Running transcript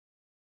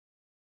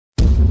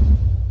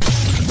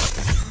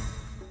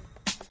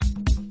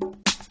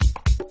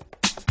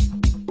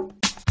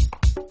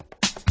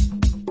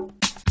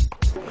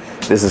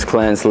This is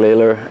Clarence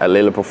Layler at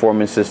Layler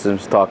Performance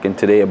Systems talking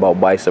today about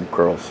bicep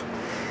curls.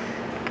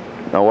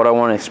 Now what I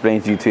want to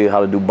explain to you how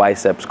to do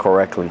bicep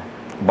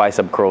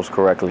curls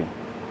correctly.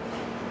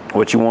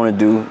 What you want to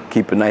do,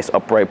 keep a nice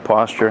upright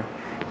posture,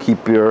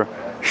 keep your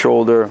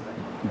shoulder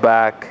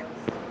back,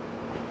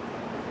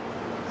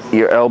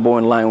 your elbow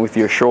in line with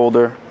your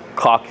shoulder,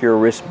 cock your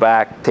wrist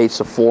back, takes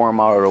the forearm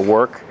out of the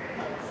work,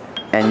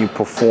 and you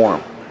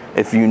perform.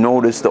 If you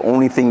notice, the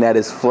only thing that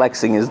is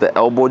flexing is the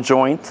elbow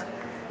joint,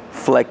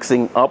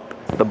 flexing up,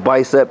 the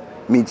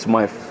bicep meets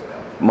my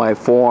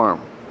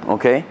forearm,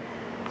 okay?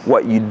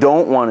 What you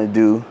don't want to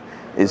do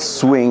is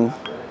swing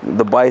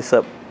the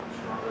bicep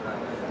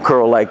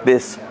curl like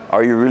this.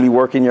 Are you really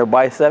working your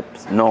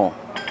biceps? No,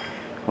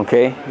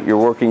 okay? You're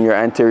working your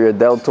anterior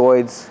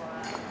deltoids,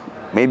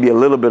 maybe a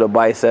little bit of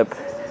bicep,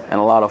 and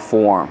a lot of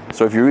forearm.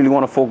 So if you really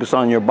want to focus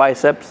on your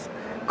biceps,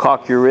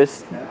 cock your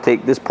wrist,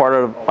 take this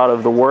part out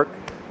of the work,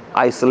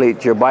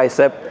 isolate your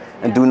bicep,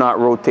 and do not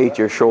rotate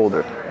your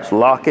shoulder. Just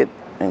lock it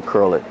and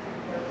curl it.